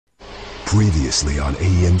Previously on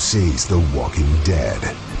AMC's The Walking Dead.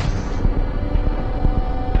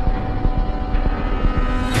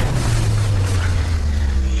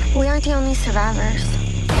 We aren't the only survivors.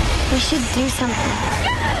 We should do something.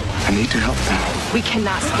 I need to help them. We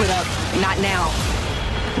cannot split up. Not now.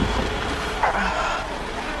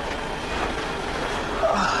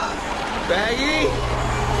 Baggy!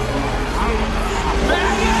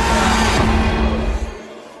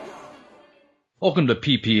 Welcome to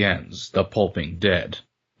PPN's The Pulping Dead.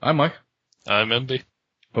 I'm Mike. I'm MB.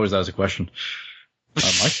 Pose that as a question.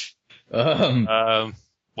 I'm Mike.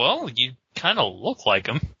 Well, you kind of look like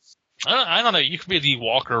him. I don't know. You could be the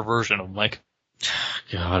Walker version of Mike.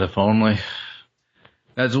 God, if only.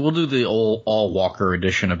 We'll do the all Walker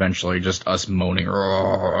edition eventually, just us moaning.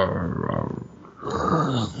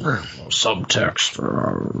 Subtext.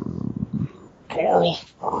 Coral.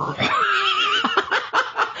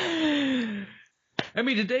 I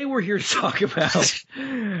mean, today we're here to talk about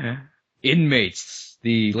Inmates,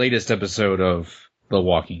 the latest episode of The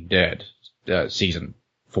Walking Dead, season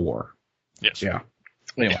 4. Yes. Yeah.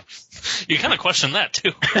 Anyway. You kind of question that,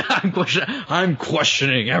 too. I'm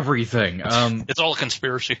questioning everything. It's all a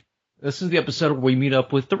conspiracy. This is the episode where we meet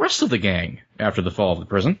up with the rest of the gang after the fall of the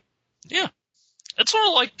prison. Yeah. It's sort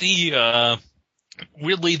of like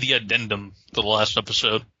weirdly, the addendum to the last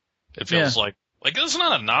episode. It feels like it's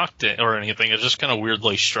not a knock or anything. It's just kind of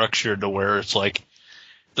weirdly structured to where it's like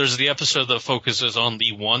there's the episode that focuses on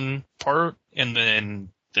the one part, and then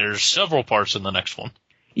there's several parts in the next one.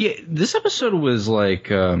 Yeah, this episode was like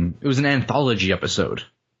it was an anthology episode.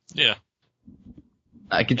 Yeah,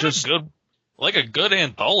 I could just a good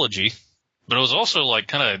anthology, but it was also like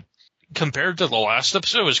kind of compared to the last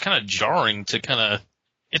episode, it was kind of jarring to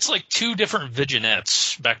it's like two different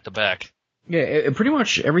vignettes back to back. Yeah, pretty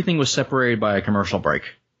much everything was separated by a commercial break.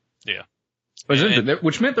 Yeah.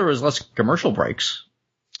 Which meant there was less commercial breaks.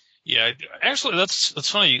 Yeah, actually, that's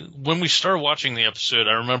funny. When we started watching the episode,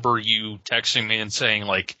 I remember you texting me and saying,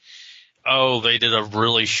 like, oh, they did a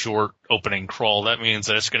really short opening crawl. That means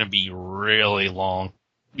that it's going to be really long.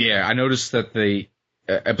 Yeah, I noticed that the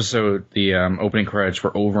opening credits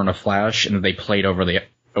were over in a flash, and they played over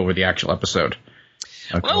the actual episode.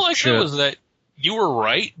 Okay. What I liked was that you were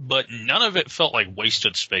right, but none of it felt like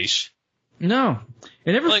wasted space. No,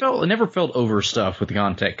 it never felt overstuffed with the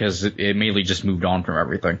content because it mainly just moved on from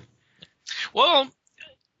everything. Well,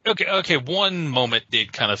 okay. One moment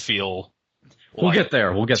did kind of feel. We'll get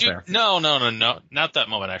there. No, not that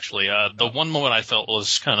moment actually. The one moment I felt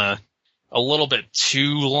was kind of a little bit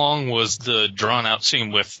too long was the drawn out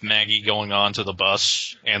scene with Maggie going on to the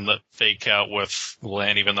bus and the fake out with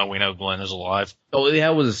Glenn, even though we know Glenn is alive. Oh,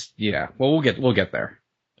 that was Well, we'll get there.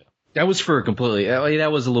 That was that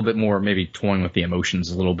was a little bit more maybe toying with the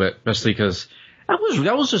emotions a little bit, especially because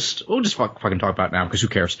that was just, we'll just fucking talk about it now because who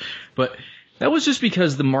cares. But that was just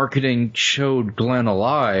because the marketing showed Glenn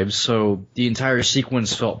alive, so the entire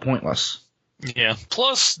sequence felt pointless. Yeah.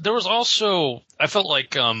 Plus, there was also, I felt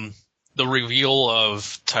like, the reveal of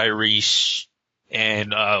Tyrese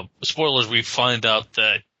and, spoilers, we find out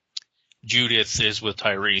that Judith is with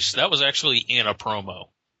Tyrese. That was actually in a promo.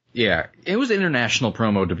 Yeah, it was an international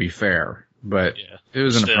promo to be fair, but it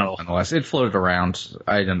was in a promo nonetheless. It floated around.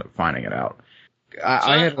 I ended up finding it out.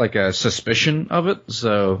 I had like a suspicion of it,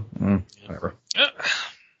 so whatever.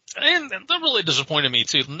 And that really disappointed me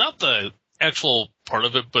too. Not the actual part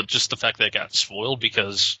of it, but just the fact that it got spoiled,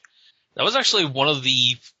 because that was actually one of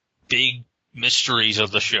the big mysteries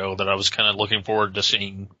of the show that I was kind of looking forward to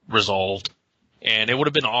seeing resolved. And it would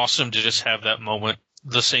have been awesome to just have that moment,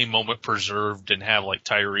 the same moment preserved, and have like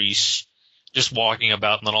Tyrese just walking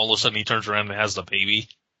about, and then all of a sudden he turns around and has the baby.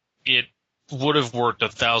 It would have worked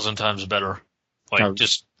 1,000 times better,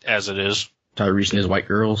 just as it is. Tyrese and his white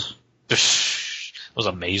girls. It was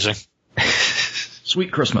amazing.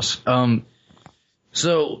 Sweet Christmas.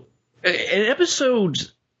 So an episode,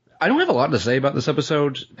 I don't have a lot to say about this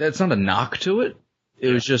episode. That's not a knock to it. It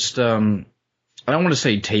was just, I don't want to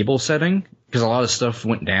say table setting, because a lot of stuff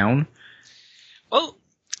went down. Well,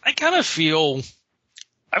 I kind of feel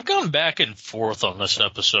I've gone back and forth on this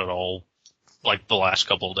episode all, like, the last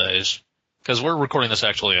couple of days. Because we're recording this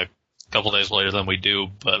actually a couple days later than we do,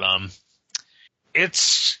 but,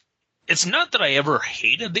 it's not that I ever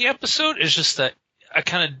hated the episode, it's just that I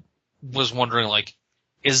kind of was wondering, like,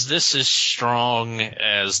 is this as strong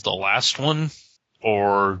as the last one?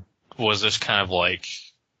 Or was this kind of like,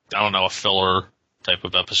 I don't know, a filler type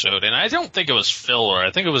of episode? And I don't think it was filler.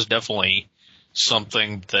 I think it was definitely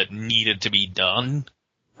something that needed to be done.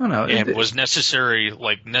 Oh, no, and was necessary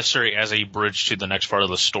as a bridge to the next part of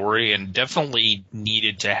the story, and definitely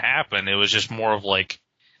needed to happen. It was just more of like,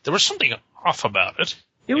 there was something off about it.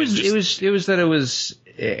 It was that it was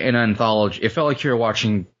an anthology. It felt like you were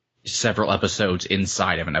watching several episodes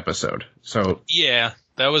inside of an episode. So yeah,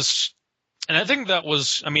 that was, and I think that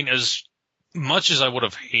was, I mean, as much as I would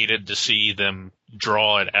have hated to see them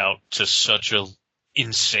draw it out to such a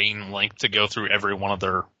insane length to go through every one of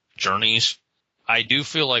their journeys, I do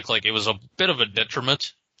feel like it was a bit of a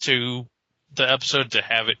detriment to the episode to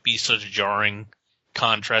have it be such a jarring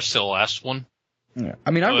contrast to the last one. Yeah.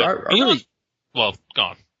 I mean, I really, well,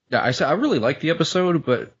 gone. Yeah, I said I really liked the episode,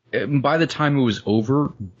 but by the time it was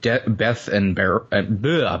over, Beth and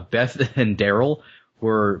Daryl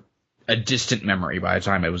were a distant memory by the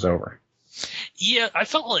time it was over. Yeah, I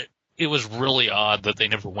felt like it was really odd that they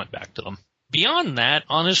never went back to them. Beyond that,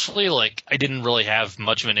 honestly, I didn't really have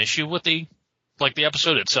much of an issue with the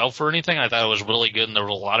episode itself or anything. I thought it was really good, and there were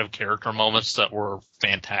a lot of character moments that were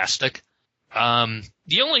fantastic.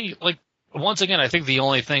 The only, once again, I think the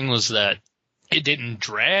only thing was that it didn't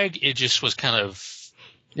drag. It just was kind of...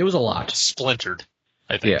 It was a lot. Splintered,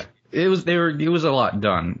 I think. Yeah. It was a lot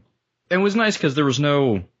done. And it was nice because there was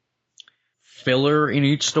no filler in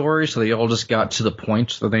each story, so they all just got to the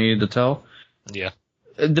point that they needed to tell. Yeah.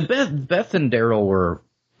 The Beth and Daryl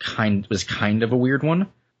was kind of a weird one.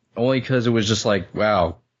 Only because it was just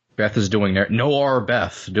wow, Beth is doing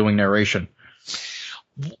Beth doing narration.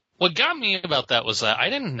 What got me about that was that I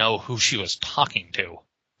didn't know who she was talking to,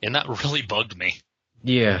 and that really bugged me.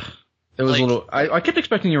 Yeah, it was a little. I kept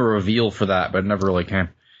expecting a reveal for that, but it never really came.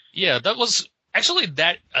 Yeah, that was actually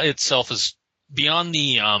that itself is beyond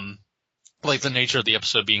the the nature of the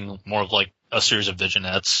episode being more of a series of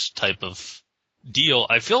vignettes type of deal.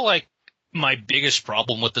 I feel like my biggest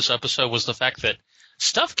problem with this episode was the fact that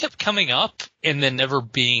stuff kept coming up and then never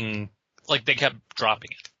being they kept dropping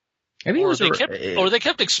it. I think they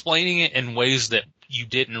kept explaining it in ways that you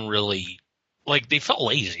didn't really they felt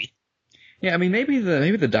lazy. Yeah, I mean maybe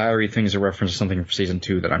the diary thing is a reference to something from season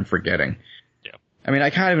 2 that I'm forgetting. Yeah. I mean I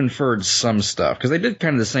kind of inferred some stuff because they did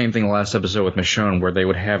kind of the same thing the last episode with Michonne where they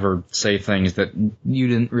would have her say things that you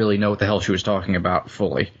didn't really know what the hell she was talking about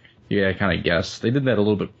fully. Yeah, I kind of guess. They did that a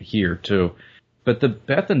little bit here too. But the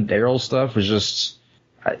Beth and Daryl stuff was just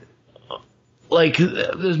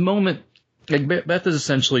this moment. Beth is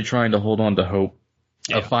essentially trying to hold on to hope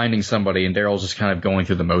of finding somebody, and Daryl's just kind of going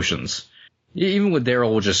through the motions. Even with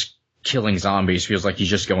Daryl just killing zombies, feels like he's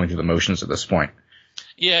just going through the motions at this point.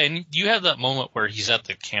 Yeah, and you have that moment where he's at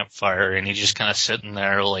the campfire, and he's just kind of sitting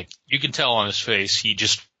there, you can tell on his face, he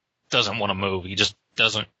just doesn't want to move. He just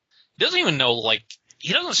doesn't even know,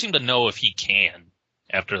 he doesn't seem to know if he can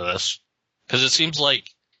after this. Because it seems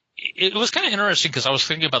it was kind of interesting because I was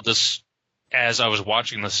thinking about this as I was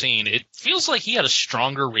watching the scene. It feels like he had a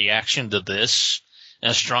stronger reaction to this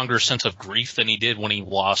and a stronger sense of grief than he did when he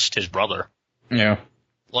lost his brother. Yeah.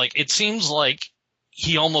 It seems like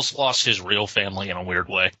he almost lost his real family in a weird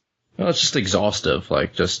way. Well, it's just exhaustive.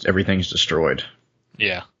 Just everything's destroyed.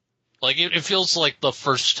 Yeah. It feels like the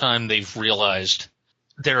first time they've realized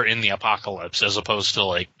they're in the apocalypse as opposed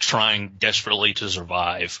to, trying desperately to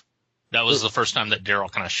survive. That was the first time that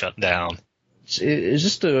Daryl kind of shut down. It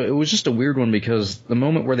was just a weird one because the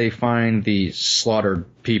moment where they find the slaughtered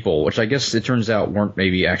people, which I guess it turns out weren't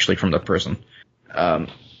maybe actually from the prison,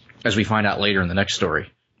 as we find out later in the next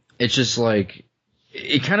story, it's just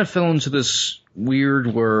it kind of fell into this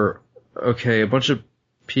weird where, okay, a bunch of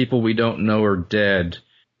people we don't know are dead,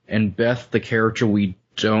 and Beth, the character we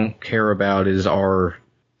don't care about, is our,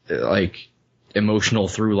 emotional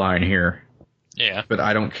through line here. Yeah. But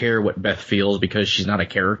I don't care what Beth feels because she's not a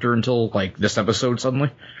character until, this episode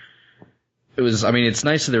suddenly. It's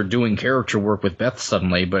nice that they're doing character work with Beth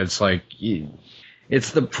suddenly, but it's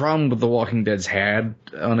it's the problem with The Walking Dead's had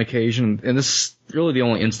on occasion, and this is really the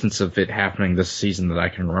only instance of it happening this season that I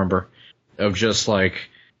can remember, of just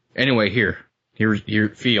anyway, here,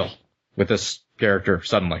 feel with this character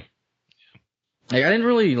suddenly. I didn't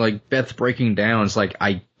really Beth breaking down. It's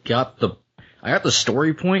I got the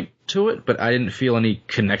story point to it, but I didn't feel any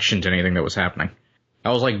connection to anything that was happening.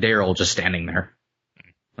 I was like Daryl just standing there.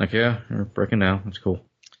 Yeah, we're breaking down. That's cool.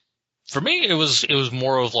 For me, it was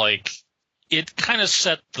more of it kind of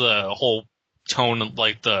set the whole tone,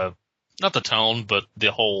 not the tone, but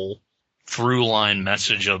the whole through line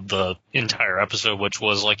message of the entire episode, which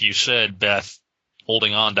was, like you said, Beth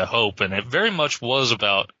holding on to hope. And it very much was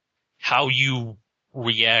about how you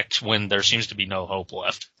react when there seems to be no hope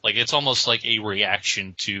left. It's almost like a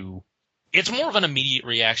reaction to, it's more of an immediate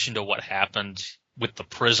reaction to what happened with the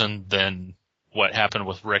prison than what happened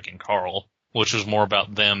with Rick and Carl, which was more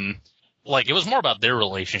about them, it was more about their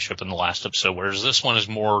relationship in the last episode, whereas this one is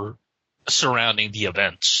more surrounding the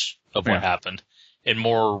events of what happened. and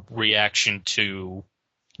more reaction to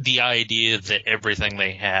the idea that everything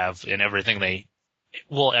they have and everything they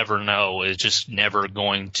will ever know is just never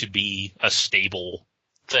going to be a stable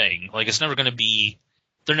thing. Like, it's never going to be,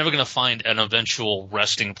 they're never going to find an eventual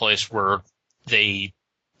resting place where they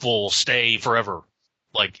will stay forever.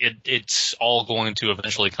 Like, it's all going to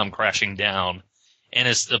eventually come crashing down. And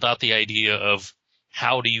it's about the idea of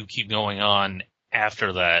how do you keep going on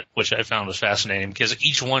after that, which I found was fascinating because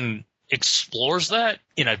each one explores that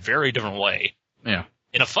in a very different way. Yeah.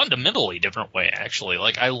 In a fundamentally different way, actually.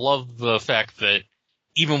 Like, I love the fact that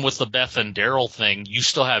even with the Beth and Daryl thing, you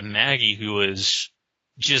still have Maggie who is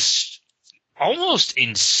just almost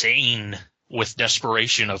insane with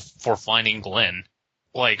desperation for finding Glenn.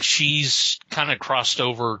 Like, she's kind of crossed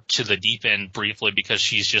over to the deep end briefly because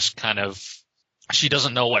she's just kind of, she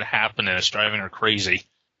doesn't know what happened and it's driving her crazy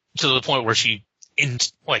to the point where she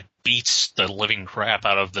beats the living crap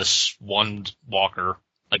out of this one walker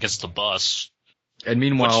against the bus. And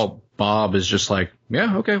meanwhile, Bob is just like,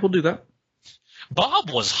 yeah, okay, we'll do that.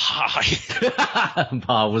 Bob was high.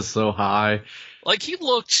 Bob was so high. Like, he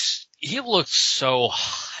looked so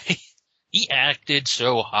high. He acted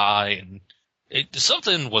so high, and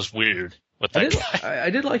something was weird with that guy. I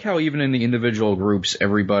did like how even in the individual groups,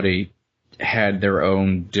 everybody had their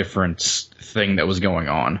own different thing that was going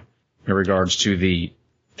on in regards to the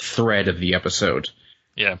thread of the episode.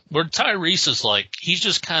 Yeah, where Tyrese is like, he's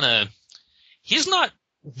just kind of, he's not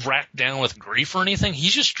racked down with grief or anything.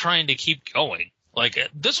 He's just trying to keep going. Like,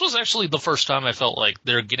 this was actually the first time I felt like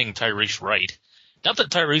they're getting Tyrese right. Not that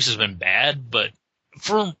Tyrese has been bad, but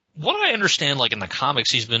from what I understand, like in the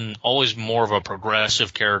comics, he's been always more of a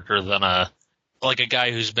progressive character than a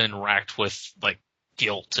guy who's been racked with like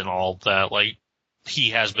guilt and all that. Like he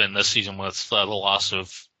has been this season with the loss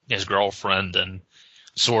of his girlfriend and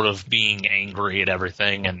sort of being angry at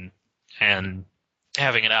everything and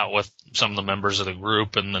having it out with some of the members of the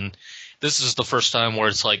group. And then this is the first time where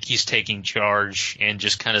it's like he's taking charge and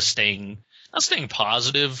just kind of not staying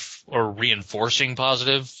positive or reinforcing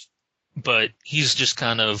positive, but he's just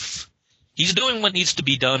kind of, he's doing what needs to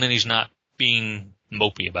be done and he's not being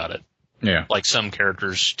mopey about it. Yeah. Like some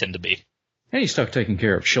characters tend to be. And he's stuck taking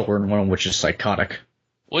care of children, one of which is psychotic.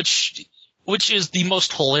 Which is the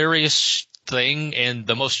most hilarious thing and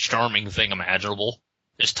the most charming thing imaginable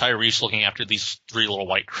is Tyrese looking after these 3 little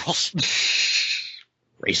white girls.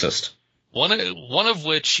 Racist. One of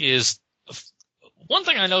which is, one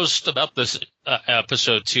thing I noticed about this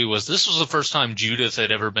episode too was this was the first time Judith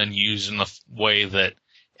had ever been used in the way that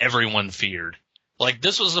everyone feared. Like,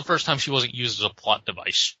 this was the first time she wasn't used as a plot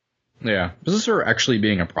device. Yeah. This is her actually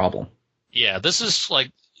being a problem. Yeah, this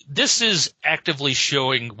is actively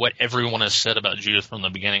showing what everyone has said about Judith from the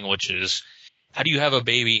beginning, which is, how do you have a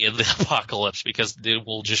baby in the apocalypse? Because it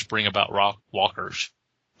will just bring about walkers.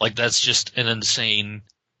 Like, that's just an insane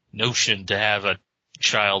notion to have a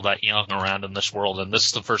child that young around in this world. And this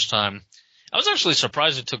is the first time. I was actually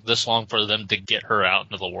surprised it took this long for them to get her out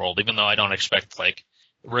into the world, even though I don't expect, like,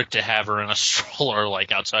 Rick to have her in a stroller,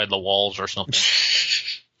 like, outside the walls or something.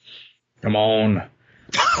 Come on.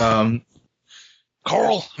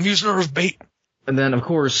 Carl, I'm using her as bait. And then, of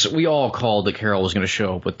course, we all called that Carol was going to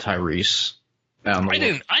show up with Tyrese. I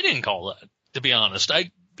didn't call that, to be honest.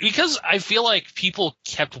 Because I feel like people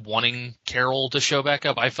kept wanting Carol to show back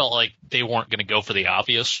up. I felt like they weren't going to go for the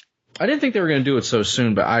obvious. I didn't think they were going to do it so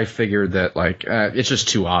soon, but I figured that, like, it's just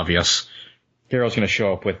too obvious. Carol's going to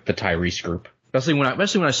show up with the Tyrese group. Especially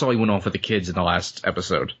when I saw he went off with the kids in the last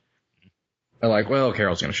episode. I'm like, well,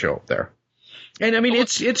 Carol's going to show up there. And, I mean,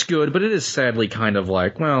 it's good, but it is sadly kind of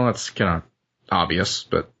like, well, that's kind of obvious,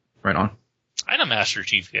 but right on. And a Master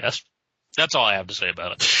Chief guest. That's all I have to say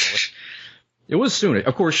about it. It was soon.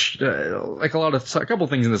 Of course, like a couple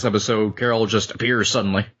things in this episode, Carol just appears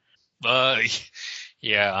suddenly.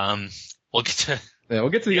 Yeah, we'll get to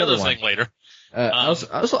the other thing later.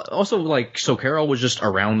 Also, like, so Carol was just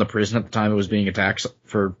around the prison at the time it was being attacked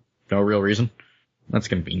for no real reason. That's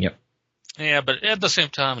convenient. Yeah, but at the same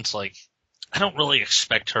time, it's like, I don't really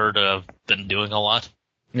expect her to have been doing a lot.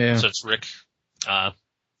 Yeah. So it's Rick. I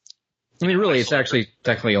mean, really, it's actually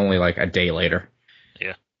technically only like a day later.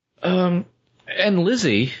 Yeah. And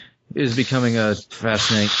Lizzie is becoming a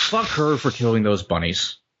fascinating. Fuck her for killing those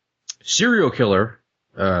bunnies. Serial killer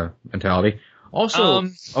mentality. Also,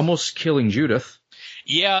 almost killing Judith.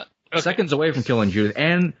 Yeah. Okay. Seconds away from killing Judith,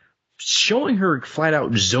 and showing her flat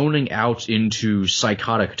out zoning out into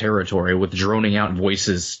psychotic territory with droning out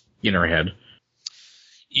voices in her head.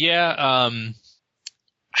 Yeah.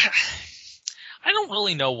 I don't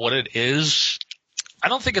really know what it is. I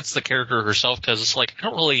don't think it's the character herself, because it's like, I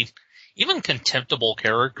don't really, even contemptible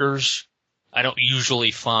characters, I don't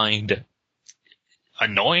usually find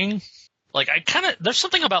annoying. Like, there's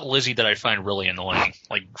something about Lizzie that I find really annoying,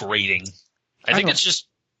 like grating. I think it's just,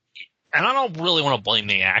 and I don't really want to blame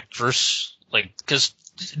the actress, like, because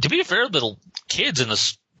to be fair, the kids in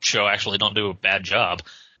this show actually don't do a bad job.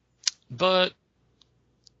 But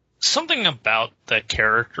something about that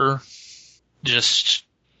character just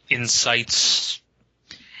incites,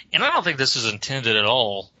 and I don't think this is intended at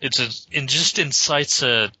all. It just incites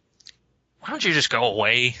a, why don't you just go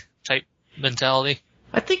away type mentality.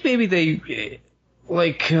 I think maybe they,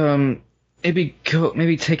 like,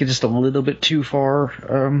 maybe take it just a little bit too far,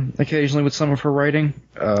 occasionally with some of her writing.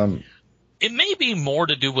 It may be more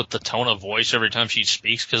to do with the tone of voice every time she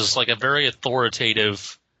speaks, because it's like a very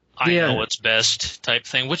authoritative, I know what's best type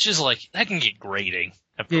thing, which is like, that can get grating.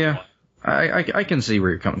 Yeah, I can see where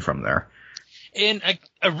you're coming from there. And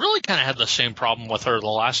I really kind of had the same problem with her the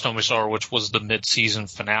last time we saw her, which was the mid-season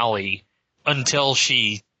finale, until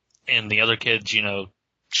she and the other kids,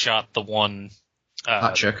 shot the one...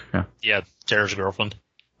 hot chick, yeah. Yeah, Tara's girlfriend.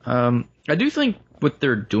 I do think what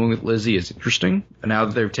they're doing with Lizzie is interesting, now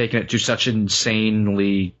that they've taken it to such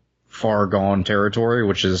insanely far-gone territory,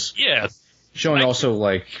 which is showing also,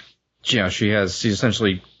 like, she's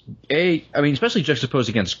essentially, especially juxtaposed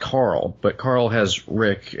against Carl, but Carl has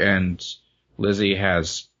Rick and Lizzie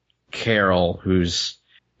has Carol,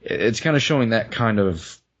 it's kind of showing that kind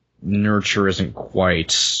of nurture isn't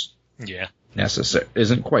quite necessary,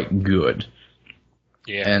 isn't quite good.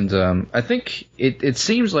 Yeah. And I think it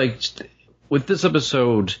seems like with this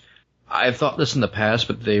episode, I've thought this in the past,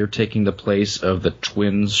 but they are taking the place of the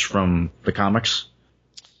twins from the comics.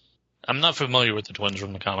 I'm not familiar with the twins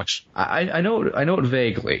from the comics. I know it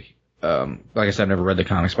vaguely. Like I said, I've never read the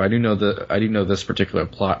comics, but I do know this particular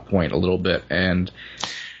plot point a little bit. And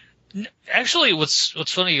actually, what's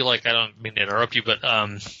funny, like, I don't mean to interrupt you, but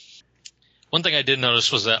one thing I did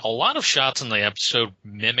notice was that a lot of shots in the episode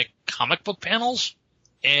mimic comic book panels.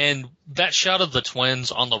 And that shot of the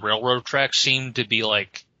twins on the railroad track seemed to be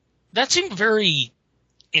that seemed very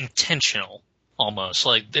intentional, almost.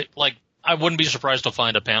 Like I wouldn't be surprised to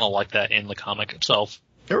find a panel like that in the comic itself.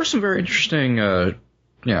 There was some very interesting,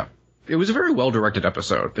 it was a very well-directed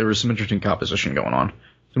episode. There was some interesting composition going on.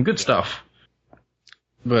 Some good stuff.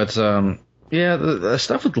 But, the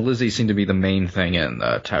stuff with Lizzie seemed to be the main thing in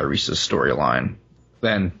Tyrese's storyline.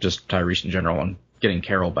 Then just Tyrese in general and getting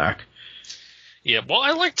Carol back. Yeah, well,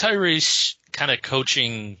 I like Tyrese kind of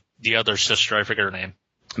coaching the other sister. I forget her name.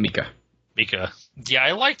 Mika. Yeah,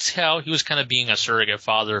 I liked how he was kind of being a surrogate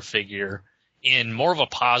father figure in more of a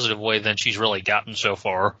positive way than she's really gotten so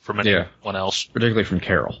far from anyone else. Particularly from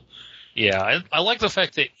Carol. Yeah, I like the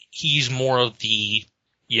fact that he's more of the,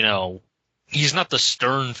 he's not the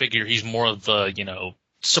stern figure. He's more of the,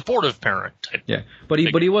 supportive parent type. Yeah, but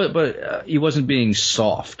he wasn't being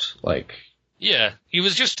soft, like. Yeah, he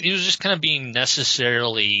was just kind of being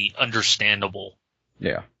necessarily understandable.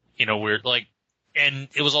 Yeah. Weird, and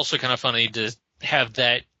it was also kind of funny to have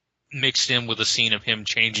that mixed in with a scene of him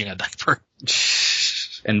changing a diaper.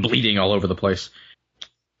 And bleeding all over the place.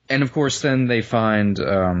 And of course then they find,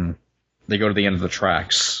 they go to the end of the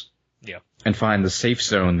tracks. Yeah. And find the safe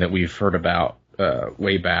zone that we've heard about,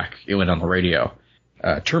 way back. It went on the radio.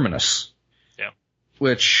 Terminus. Yeah.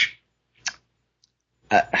 Which,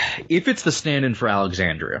 if it's the stand-in for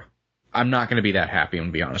Alexandria, I'm not going to be that happy, I'm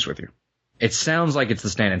going to be honest with you. It sounds like it's the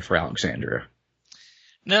stand-in for Alexandria.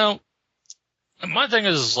 Now, my thing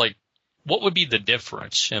is, what would be the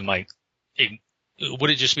difference? Would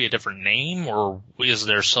it just be a different name, or is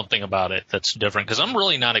there something about it that's different? Because I'm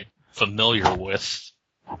really not familiar with.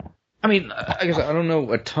 I mean, I guess I don't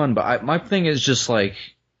know a ton, but my thing is just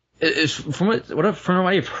from what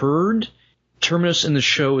I've heard, Terminus in the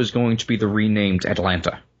show is going to be the renamed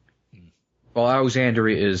Atlanta. Well,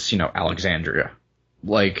 Alexandria is, Alexandria.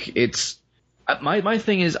 My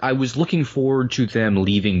thing is, I was looking forward to them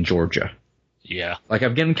leaving Georgia. Yeah.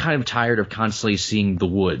 I'm getting kind of tired of constantly seeing the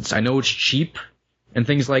woods. I know it's cheap and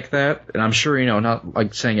things like that, and I'm sure, not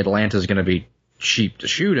like saying Atlanta's going to be cheap to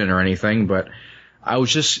shoot in or anything, but I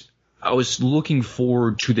was looking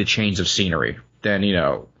forward to the change of scenery than,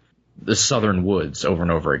 the southern woods over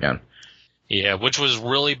and over again. Yeah, which was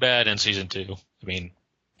really bad in season 2. I mean,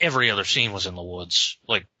 every other scene was in the woods.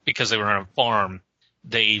 Because they were on a farm,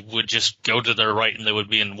 they would just go to their right and they would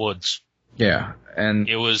be in woods. Yeah, and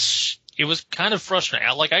it was kind of frustrating.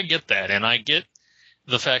 I get that, and I get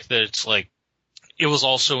the fact that it's it was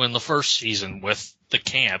also in the first season with the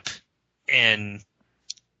camp. And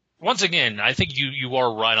once again, I think you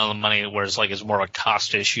are right on the money where it's more of a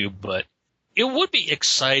cost issue, but it would be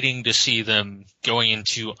exciting to see them going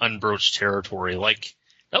into unbroached territory.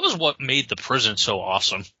 that was what made the prison so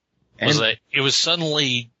awesome. Was that it was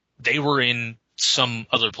suddenly they were in some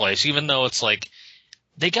other place, even though it's like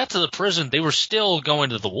they got to the prison, they were still going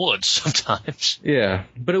to the woods sometimes. Yeah,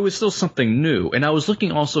 but it was still something new. And I was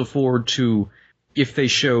looking also forward to if they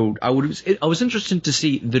showed. I was interested to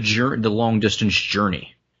see the long distance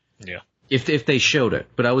journey. Yeah. If they showed it,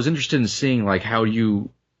 but I was interested in seeing like how you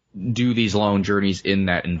do these long journeys in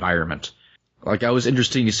that environment. Like I was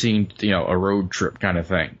interested in seeing a road trip kind of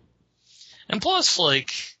thing. And plus,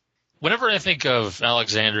 like, whenever I think of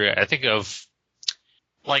Alexandria, I think of,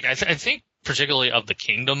 like, I think particularly of the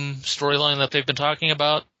Kingdom storyline that they've been talking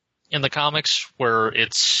about in the comics, where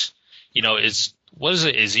it's, what is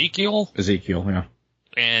it, Ezekiel? Ezekiel, yeah.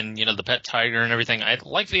 And, the pet tiger and everything. I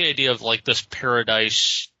like the idea of, like, this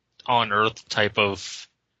paradise on Earth type of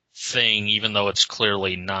thing, even though it's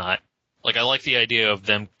clearly not. Like, I like the idea of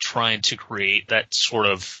them trying to create that sort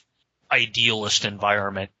of idealist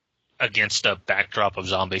environment against a backdrop of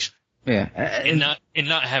zombies. Yeah. And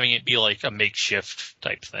not having it be like a makeshift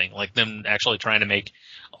type thing. Like them actually trying to make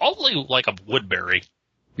only like a Woodbury.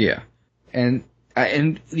 Yeah. And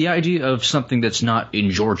the idea of something that's not in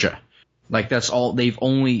Georgia. Like that's all they've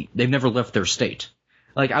never left their state.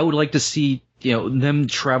 Like I would like to see, them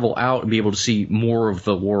travel out and be able to see more of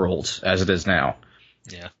the world as it is now.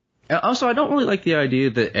 Yeah. Also, I don't really like the idea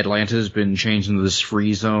that Atlanta has been changed into this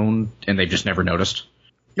free zone and they've just never noticed.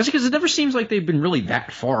 Just because it never seems like they've been really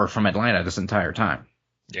that far from Atlanta this entire time.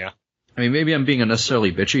 Yeah. I mean, maybe I'm being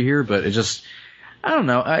unnecessarily bitchy here, but it just, I don't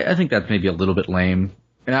know. I think that's maybe a little bit lame.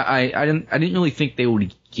 And I didn't really think they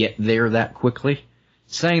would get there that quickly.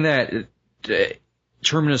 Saying that,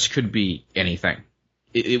 Terminus could be anything.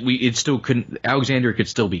 It still couldn't, Alexandria could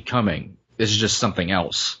still be coming. This is just something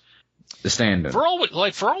else. The stand-in. For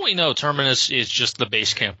all we know, Terminus is just the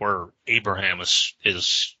base camp where Abraham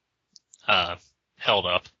is held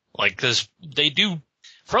up. Like, cause they do,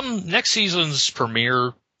 from next season's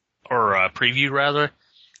premiere, or preview rather,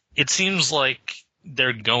 it seems like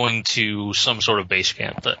they're going to some sort of base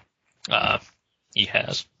camp that, he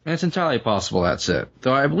has. And it's entirely possible that's it.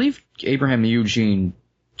 Though I believe Abraham and Eugene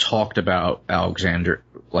talked about Alexander,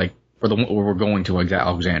 like, or we're going to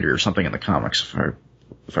Alexandria or something in the comics,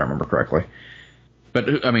 if I remember correctly.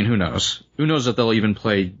 But, I mean, who knows? Who knows that they'll even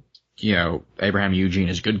play, Abraham and Eugene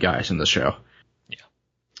as good guys in the show. Yeah.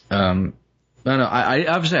 I don't know. I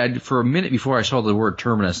obviously, for a minute before I saw the word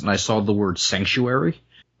Terminus and I saw the word Sanctuary,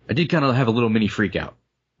 I did kind of have a little mini freak out.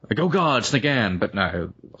 Like, oh god, it's Negan. But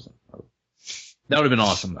no, it wasn't. That would have been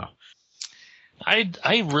awesome, though.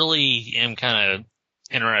 I really am kind of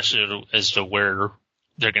interested as to where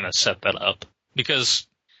they're going to set that up. Because,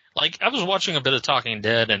 like, I was watching a bit of Talking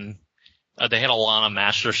Dead, and they had Alana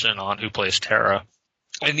Masterson on, who plays Tara.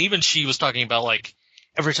 And even she was talking about, like,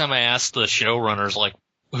 every time I asked the showrunners, like,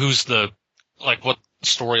 what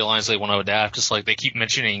storylines they want to adapt, it's like they keep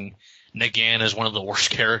mentioning Negan as one of the worst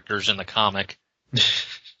characters in the comic.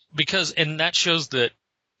 And that shows that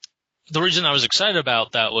the reason I was excited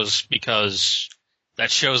about that was because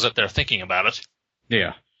that shows that they're thinking about it.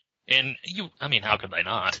 Yeah. And how could they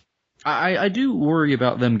not? I do worry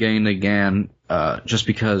about them getting Negan, just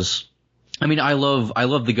because, I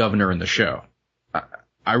love the Governor in the show.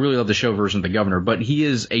 I really love the show version of the Governor, but he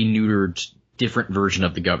is a neutered, different version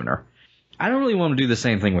of the Governor. I don't really want to do the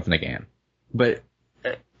same thing with Negan. But,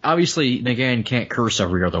 obviously, Negan can't curse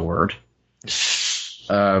every other word.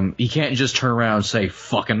 He can't just turn around and say,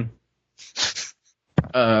 fucking.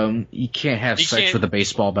 He can't have sex with a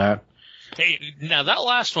baseball bat. Hey, now that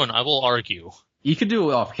last one, I will argue. You could do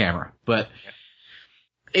it off camera, but,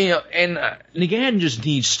 Negan just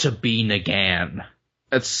needs to be Negan.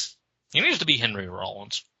 He needs to be Henry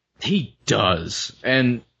Rollins. He does.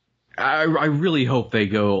 And I really hope they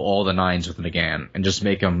go all the nines with Negan and just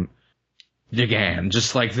make him Negan,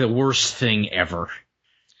 just like the worst thing ever.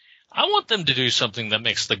 I want them to do something that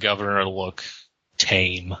makes the Governor look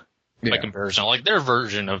tame by comparison, like their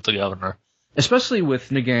version of the Governor. Especially with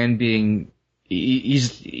Negan being,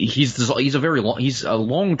 he's a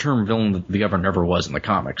long-term villain that the Governor never was in the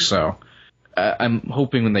comics. So I'm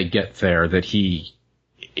hoping when they get there that he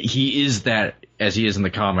is that as he is in the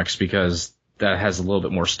comics, because that has a little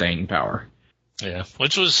bit more staying power. Yeah,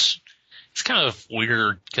 it's kind of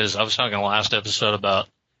weird because I was talking last episode about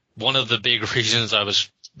one of the big reasons I was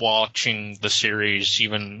watching the series,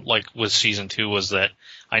 even like with season 2, was that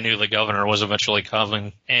I knew the Governor was eventually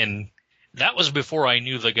coming, and that was before I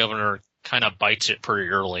knew the Governor kind of bites it pretty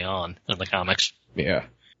early on in the comics. Yeah.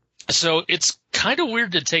 So it's kind of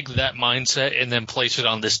weird to take that mindset and then place it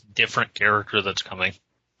on this different character that's coming,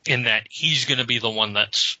 in that he's going to be the one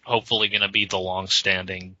that's hopefully going to be the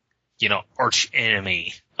long-standing arch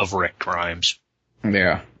enemy of Rick Grimes.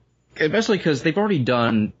 Yeah. Especially because they've already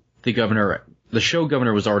done the show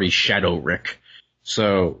governor was already Shadow Rick.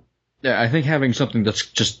 So, yeah, I think having something that's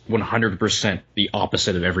just 100% the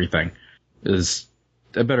opposite of everything is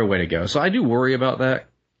a better way to go. So I do worry about that,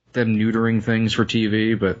 them neutering things for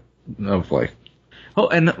TV, but hopefully. Oh,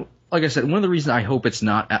 and like I said, one of the reasons I hope it's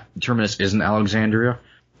not Terminus isn't Alexandria,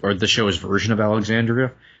 or the show's version of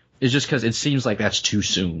Alexandria, is just because it seems like that's too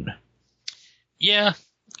soon. Yeah,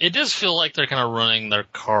 it does feel like they're kind of running their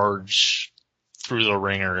cards through the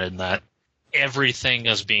ringer in that everything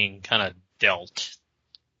is being kind of dealt.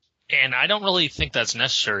 And I don't really think that's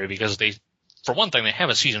necessary because for one thing, they have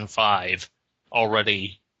a season 5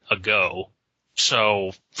 already ago.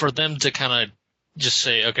 So for them to kind of just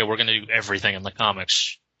say, okay, we're going to do everything in the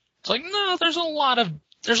comics, it's like, no, there's a lot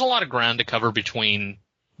of ground to cover between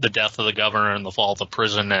the death of the governor and the fall of the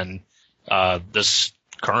prison and this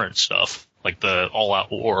current stuff, like the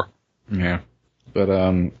all-out war. Yeah, but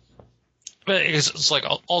it's like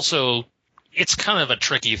also it's kind of a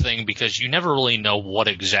tricky thing because you never really know what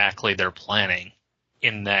exactly they're planning.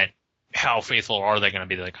 In that, how faithful are they going to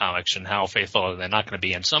be to the comics, and how faithful are they not going to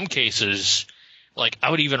be? In some cases, like I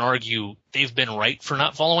would even argue they've been right for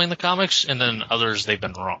not following the comics, and then others they've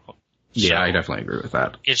been wrong. Yeah, so I definitely agree with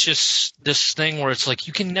that. It's just this thing where it's like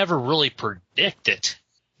you can never really predict it.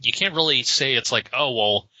 You can't really say it's like, oh,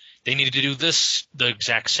 well, they needed to do this the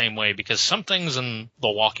exact same way because some things in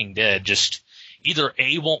The Walking Dead just either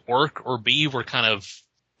A, won't work, or B, were kind of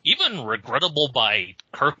even regrettable by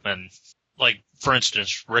Kirkman. Like, for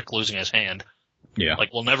instance, Rick losing his hand. Yeah.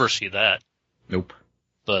 Like, we'll never see that. Nope.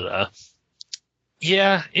 But,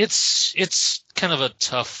 yeah, it's kind of a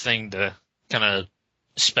tough thing to kind of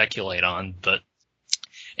speculate on. But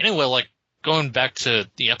anyway, like, going back to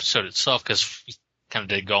the episode itself, because we kind of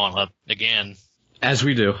did go on again. As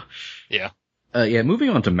we do. Yeah. Yeah, moving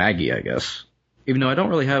on to Maggie, I guess. Even though I don't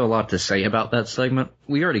really have a lot to say about that segment.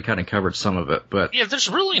 We already kind of covered some of it, but... Yeah, there's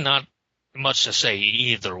really not much to say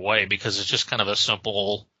either way, because it's just kind of a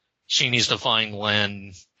simple, she needs to find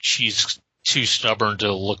Glenn, she's too stubborn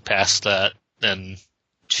to look past that, and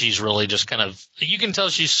she's really just kind of... You can tell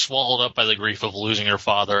she's swallowed up by the grief of losing her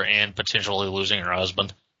father and potentially losing her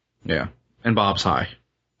husband. Yeah, and Bob's high.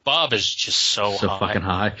 Bob is just so high. Fucking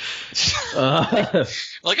high.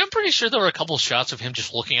 Like, I'm pretty sure there were a couple shots of him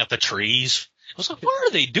just looking at the trees. I was like, what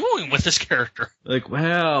are they doing with this character? Like,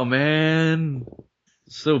 wow, man.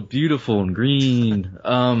 So beautiful and green.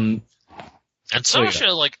 And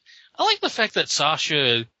Sasha, like, I like the fact that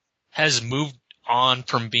Sasha has moved on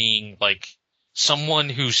from being, like, someone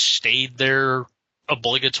who stayed there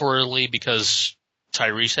obligatorily because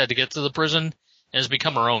Tyrese had to get to the prison and has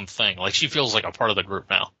become her own thing. Like, she feels like a part of the group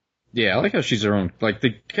now. Yeah, I like how she's her own, like,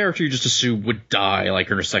 the character you just assumed would die, like,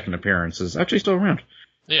 in her second appearance is actually still around.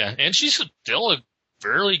 Yeah, and she's still a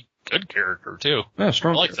fairly good character, too. Yeah,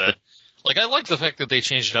 strong. I like that. Like, I like the fact that they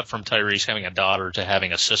changed it up from Tyrese having a daughter to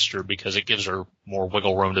having a sister because it gives her more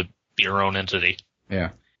wiggle room to be her own entity.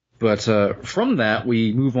 Yeah. But from that,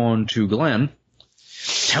 we move on to Glenn.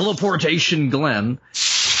 Teleportation Glenn.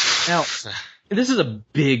 Now, this is a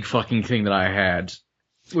big fucking thing that I had,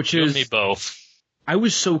 which is... me both. I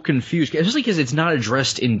was so confused, especially because it's not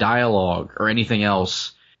addressed in dialogue or anything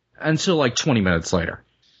else until like 20 minutes later.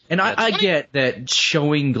 And yeah, I get that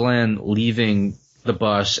showing Glenn leaving the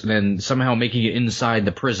bus and then somehow making it inside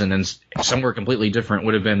the prison and somewhere completely different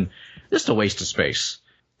would have been just a waste of space.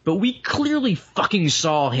 But we clearly fucking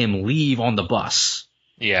saw him leave on the bus.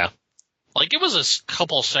 Yeah. Like, it was a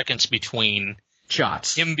couple seconds between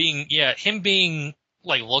shots. Him being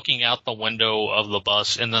like looking out the window of the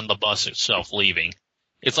bus and then the bus itself leaving.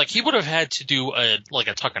 It's like he would have had to do a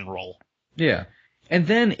tuck and roll. Yeah. And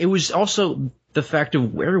then it was also the fact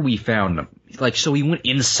of where we found him. Like, so he went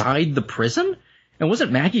inside the prison? And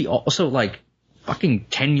wasn't Maggie also, like, fucking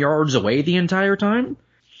 10 yards away the entire time?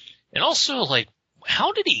 And also, like,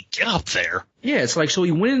 how did he get up there? Yeah, it's like, so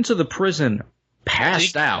he went into the prison,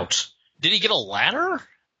 passed out. Did he get a ladder?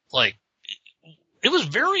 Like, it was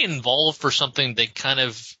very involved for something they kind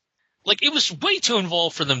of... Like, it was way too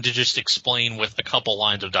involved for them to just explain with a couple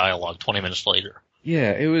lines of dialogue 20 minutes later.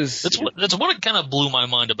 Yeah, it was... That's what kind of blew my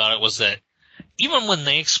mind about it, was that even when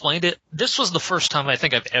they explained it, this was the first time I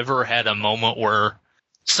think I've ever had a moment where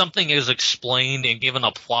something is explained and given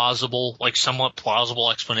a plausible, like somewhat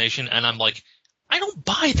plausible explanation, and I'm like, I don't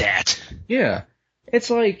buy that. Yeah. It's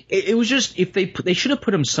like, it was just, if they should have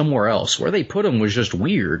put him somewhere else. Where they put him was just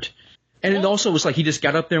weird. And it also was like he just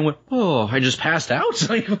got up there and went, oh, I just passed out?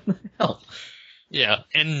 Like, what the hell? Yeah,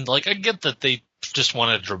 and like I get that they just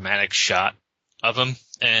wanted a dramatic shot of him,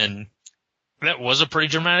 and that was a pretty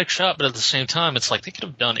dramatic shot, but at the same time, it's like they could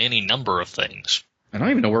have done any number of things. I don't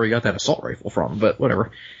even know where he got that assault rifle from, but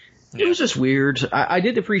whatever. It was just weird. I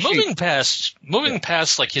did appreciate moving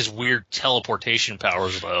past like his weird teleportation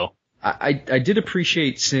powers, though. I did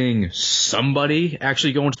appreciate seeing somebody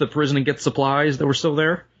actually go into the prison and get supplies that were still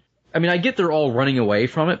there. I mean, I get they're all running away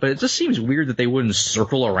from it, but it just seems weird that they wouldn't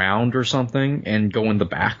circle around or something and go in the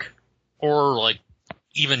back. Or, like,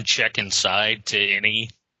 even check inside to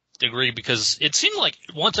any degree, because it seemed like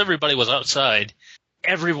once everybody was outside,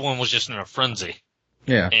 everyone was just in a frenzy.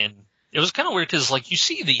 Yeah. And it was kind of weird because, like, you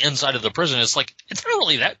see the inside of the prison, it's like, it's not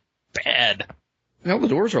really that bad. No, the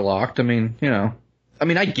doors are locked. I mean, you know. I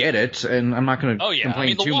mean, I get it, and I'm not going to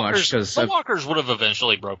complain too much because the walkers would have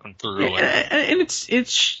eventually broken through. And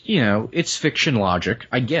it's you know, it's fiction logic.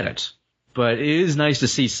 I get it, but it is nice to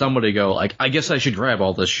see somebody go like, I guess I should grab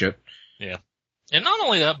all this shit. Yeah, and not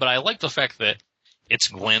only that, but I like the fact that it's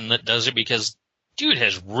Glenn that does it because dude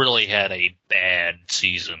has really had a bad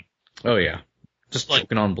season. Oh yeah, just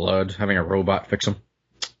choking on blood, having a robot fix him.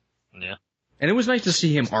 Yeah, and it was nice to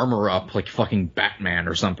see him armor up like fucking Batman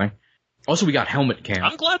or something. Also, we got helmet cam.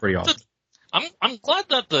 I'm glad. Pretty awesome. I'm glad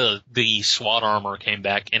that the SWAT armor came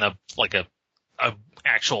back in a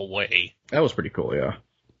actual way. That was pretty cool. Yeah.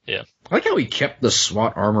 Yeah. I like how he kept the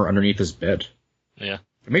SWAT armor underneath his bed. Yeah.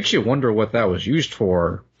 It makes you wonder what that was used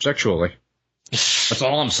for sexually. That's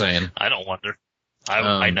all I'm saying. I don't wonder.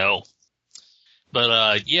 I know.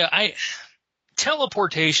 But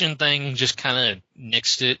teleportation thing just kind of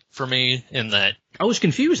nixed it for me in that I was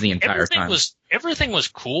confused the entire time. Everything was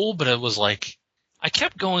cool, but it was like I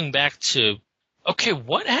kept going back to, okay,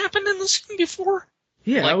 what happened in the scene before?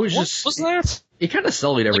 Yeah, like, I was what just was that? It kind of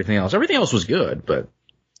sullied everything else. Everything else was good, but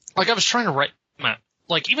like I was trying to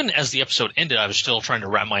even as the episode ended, I was still trying to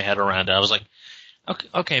wrap my head around it. I was like,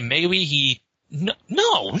 okay, maybe he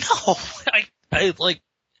no.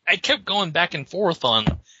 I kept going back and forth on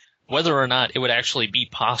whether or not it would actually be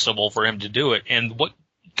possible for him to do it. And what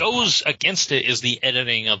goes against it is the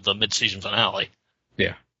editing of the mid-season finale.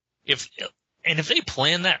 Yeah. If they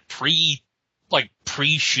plan that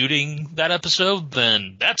pre-shooting that episode,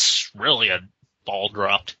 then that's really a ball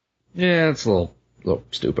dropped. Yeah, it's a little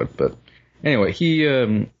stupid, but anyway, he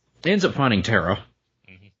ends up finding Tara,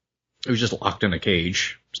 who's just locked in a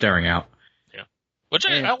cage, staring out. Yeah. Which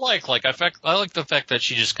I like. I like the fact that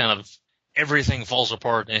she just kind of everything falls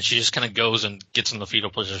apart, and she just kind of goes and gets in the fetal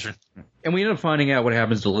position. And we end up finding out what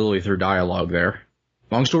happens to Lily through dialogue there.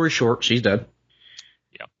 Long story short, she's dead.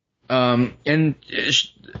 Yeah. And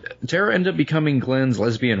Tara ended up becoming Glenn's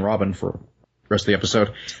lesbian Robin for the rest of the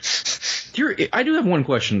episode. I do have one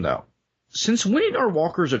question, though. Since when are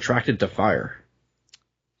walkers attracted to fire?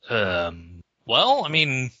 Well, I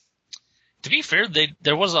mean, to be fair,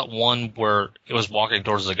 there was that one where it was walking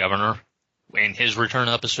towards the governor in his return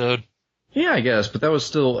episode. Yeah, I guess, but that was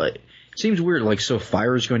still, it seems weird, like, so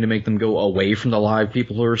fire is going to make them go away from the live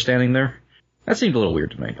people who are standing there? That seemed a little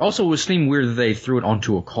weird to me. Also, it seemed weird that they threw it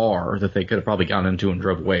onto a car that they could have probably gotten into and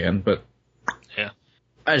drove away in, but yeah,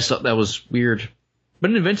 I just thought that was weird.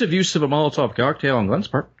 But an inventive use of a Molotov cocktail on Glenn's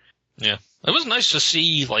part. Yeah. It was nice to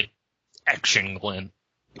see, like, action Glenn.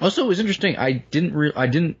 Also, it was interesting, I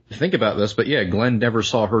didn't think about this, but yeah, Glenn never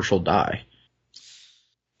saw Herschel die.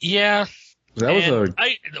 Yeah. That was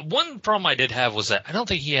one problem I did have was that I don't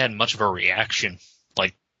think he had much of a reaction.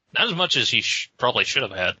 Like, not as much as he probably should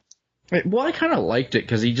have had. Well, I kind of liked it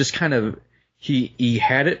because he just kind of, he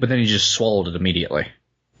had it, but then he just swallowed it immediately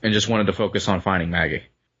and just wanted to focus on finding Maggie.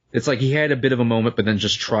 It's like he had a bit of a moment, but then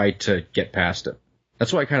just tried to get past it.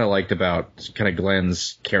 That's what I kind of liked about kind of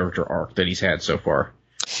Glenn's character arc that he's had so far.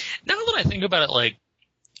 Now that I think about it, like,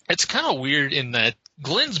 it's kind of weird in that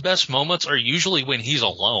Glenn's best moments are usually when he's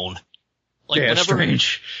alone. Like, yeah,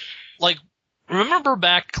 strange. Like, remember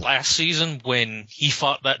back last season when he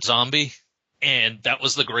fought that zombie? And that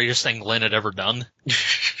was the greatest thing Glenn had ever done.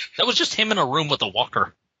 That was just him in a room with a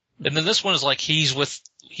walker. And then this one is like he's with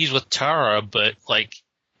Tara, but like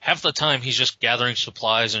half the time he's just gathering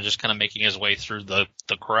supplies and just kind of making his way through the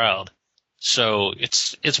crowd. So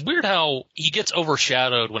it's weird how he gets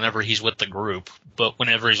overshadowed whenever he's with the group, but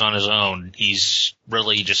whenever he's on his own, he's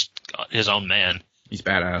really just his own man. He's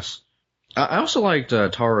badass. I also liked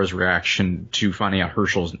Tara's reaction to finding out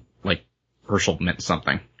Herschel meant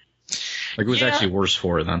something. Like, it was actually worse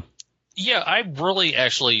for her then. Yeah, I really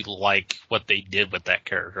actually like what they did with that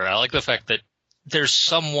character. I like the fact that there's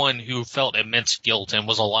someone who felt immense guilt and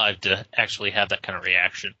was alive to actually have that kind of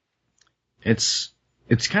reaction. It's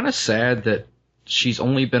kind of sad that she's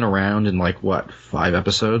only been around in, 5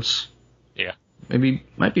 episodes? Yeah.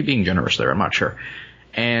 Might be being generous there, I'm not sure.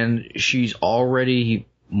 And she's already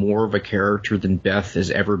more of a character than Beth has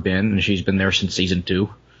ever been, and she's been there since season 2.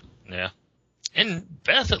 Yeah. And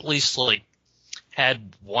Beth at least, like, had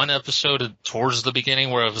one episode towards the beginning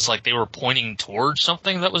where it was like they were pointing towards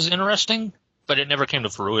something that was interesting, but it never came to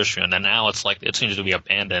fruition, and now it's like it seems to be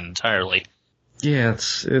abandoned entirely. Yeah,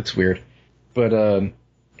 it's weird. But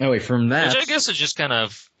anyway, from that, which I guess it's just kind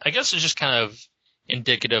of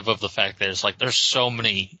indicative of the fact that it's like there's so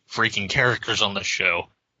many freaking characters on the show.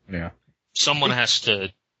 Yeah. Someone has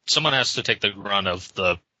to take the grunt of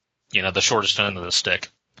the shortest end of the stick.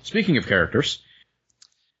 Speaking of characters.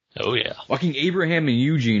 Oh yeah. Fucking Abraham and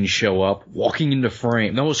Eugene show up, walking into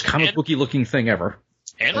frame. The most comic booky looking thing ever.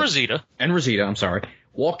 And Rosita. I'm sorry.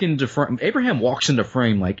 Walk into frame. Abraham walks into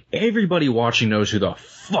frame like everybody watching knows who the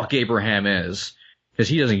fuck Abraham is. Because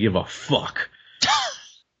he doesn't give a fuck.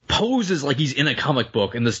 Poses like he's in a comic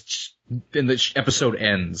book and the episode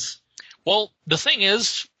ends. Well, the thing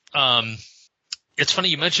is, it's funny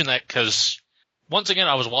you mentioned that because once again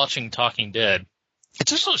I was watching Talking Dead. It's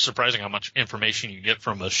just so surprising how much information you get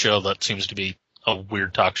from a show that seems to be a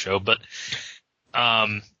weird talk show. But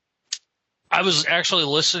I was actually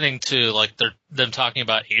listening to like them talking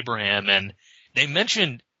about Abraham, and they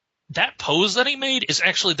mentioned that pose that he made is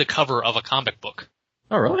actually the cover of a comic book.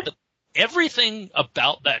 Oh, really? Everything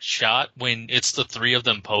about that shot when it's the three of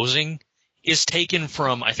them posing is taken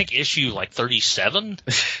from, I think, issue like 37.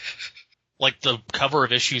 Like the cover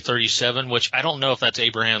of issue 37, which I don't know if that's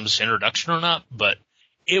Abraham's introduction or not, but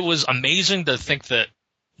it was amazing to think that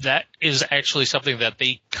that is actually something that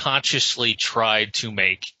they consciously tried to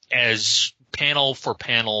make as panel for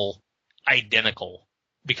panel identical,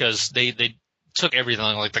 because they took everything,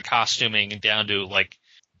 like the costuming down to like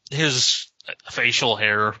his facial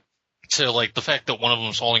hair to like the fact that one of them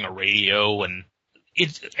is holding a radio, and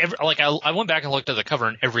I went back and looked at the cover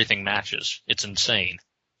and everything matches. It's insane.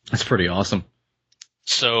 That's pretty awesome.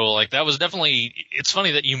 So, like, that was definitely... It's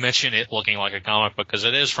funny that you mention it looking like a comic book, because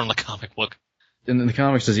it is from the comic book. In the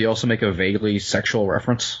comics, does he also make a vaguely sexual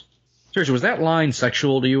reference? Seriously, was that line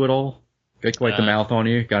sexual to you at all? Like the mouth on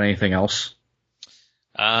you? Got anything else?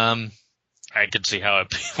 I could see how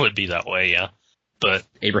it would be that way, yeah. But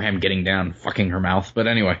Abraham getting down, fucking her mouth. But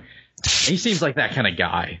anyway, he seems like that kind of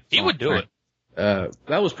guy. He would do it.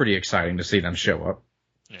 That was pretty exciting to see them show up.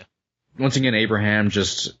 Yeah. Once again, Abraham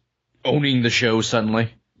just owning the show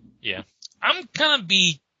suddenly. Yeah. I'm gonna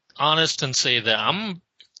be honest and say that I'm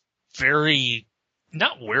very,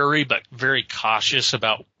 not wary, but very cautious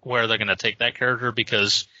about where they're gonna take that character,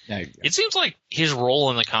 because it seems like his role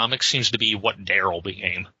in the comics seems to be what Daryl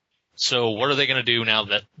became. So what are they gonna do now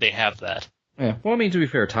that they have that? Yeah. Well, I mean, to be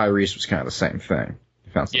fair, Tyrese was kind of the same thing.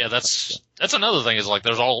 Yeah, that's another thing, is like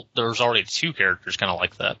there's already two characters kind of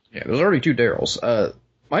like that. Yeah, there's already two Daryls.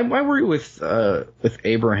 My worry with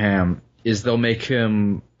Abraham is they'll make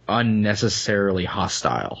him unnecessarily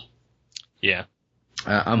hostile. Yeah.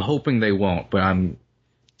 I'm hoping they won't, but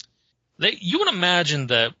you would imagine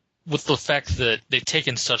that with the fact that they've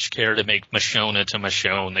taken such care to make Michonne into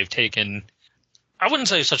Michonne, they've taken, I wouldn't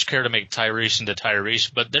say such care to make Tyrese into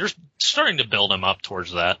Tyrese, but they're starting to build him up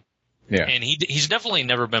towards that. Yeah. And he's definitely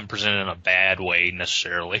never been presented in a bad way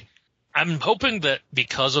necessarily. I'm hoping that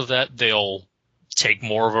because of that, they'll take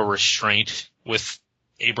more of a restraint with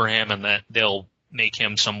Abraham, and that they'll make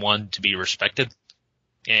him someone to be respected.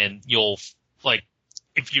 And you'll, like,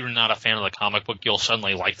 if you're not a fan of the comic book, you'll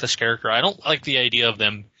suddenly like this character. I don't like the idea of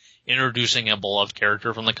them introducing a beloved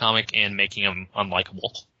character from the comic and making him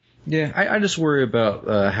unlikable. Yeah, I just worry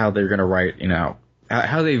about how they're going to write,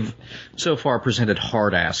 how they've so far presented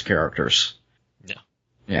hard-ass characters. Yeah.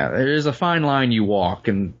 Yeah, there's a fine line you walk,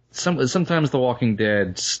 and sometimes The Walking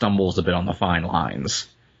Dead stumbles a bit on the fine lines.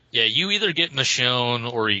 Yeah, you either get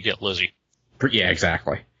Michonne or you get Lizzie. Yeah,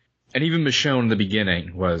 exactly. And even Michonne in the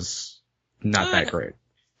beginning was not that great.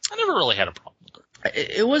 I never really had a problem with her.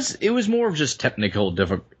 It was more of just technical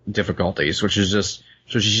difficulties, which is just,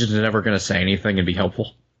 so she's just never going to say anything and be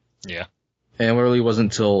helpful. Yeah. And it really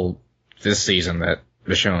wasn't until this season that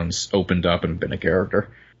Michonne's opened up and been a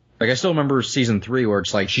character. Like, I still remember season 3 where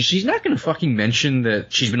it's like, she's not going to fucking mention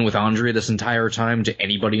that she's been with Andrea this entire time to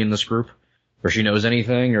anybody in this group, or she knows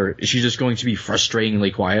anything, or is she just going to be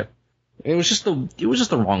frustratingly quiet? It was just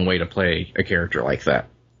the wrong way to play a character like that.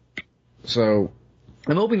 So,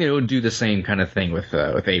 I'm hoping they don't do the same kind of thing with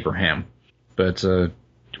Abraham. But, who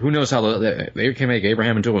knows how they can make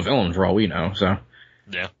Abraham into a villain for all we know, so.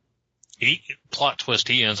 Yeah. Plot twist,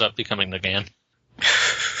 he ends up becoming the Gan.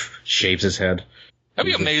 Shaves his head.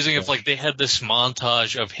 That'd be amazing if, like, they had this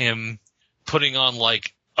montage of him putting on,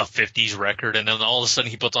 like, a 50s record, and then all of a sudden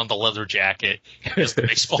he puts on the leather jacket and has the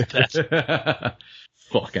baseball bat.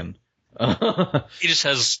 Fucking. He just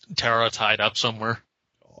has Tara tied up somewhere.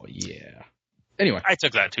 Oh, yeah. Anyway. I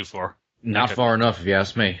took that too far. Not far enough, if you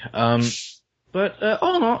ask me. But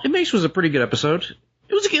all in all, Inmates was a pretty good episode.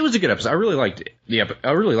 It was a good episode. I really liked it.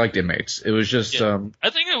 I really liked Inmates. It was just, I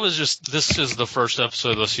think it was just, this is the first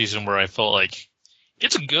episode of the season where I felt like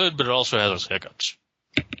it's good, but it also has its hiccups.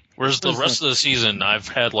 Whereas the rest of the season, I've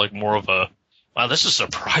had like more of a, wow, this is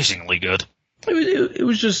surprisingly good. It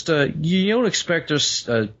was just, you don't expect just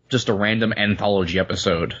a random anthology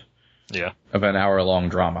episode. Yeah. Of an hour-long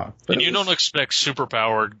drama. But and you don't expect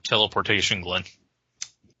superpowered teleportation Glenn.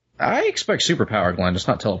 I expect superpowered Glenn, just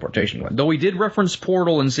not teleportation Glenn. Though we did reference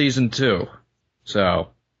Portal in season 2. So,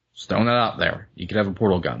 just throwing that out there. You could have a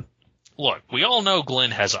portal gun. Look, we all know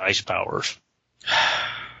Glenn has ice powers.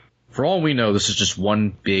 For all we know, this is just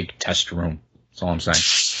one big test room. That's all I'm saying.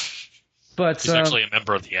 But he's actually a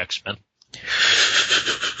member of the X-Men.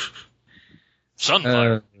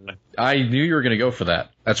 Sunfire. I knew you were going to go for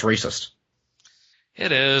that. That's racist.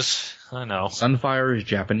 It is. I know. Sunfire is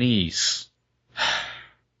Japanese.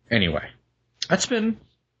 Anyway, that's been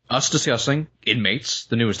us discussing Inmates,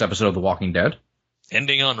 the newest episode of The Walking Dead.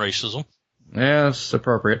 Ending on racism. Yeah, that's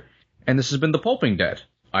appropriate. And this has been The Pulping Dead.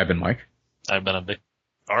 I've been Mike. I've been a big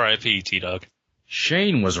R.I.P. T-Dog.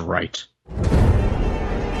 Shane was right.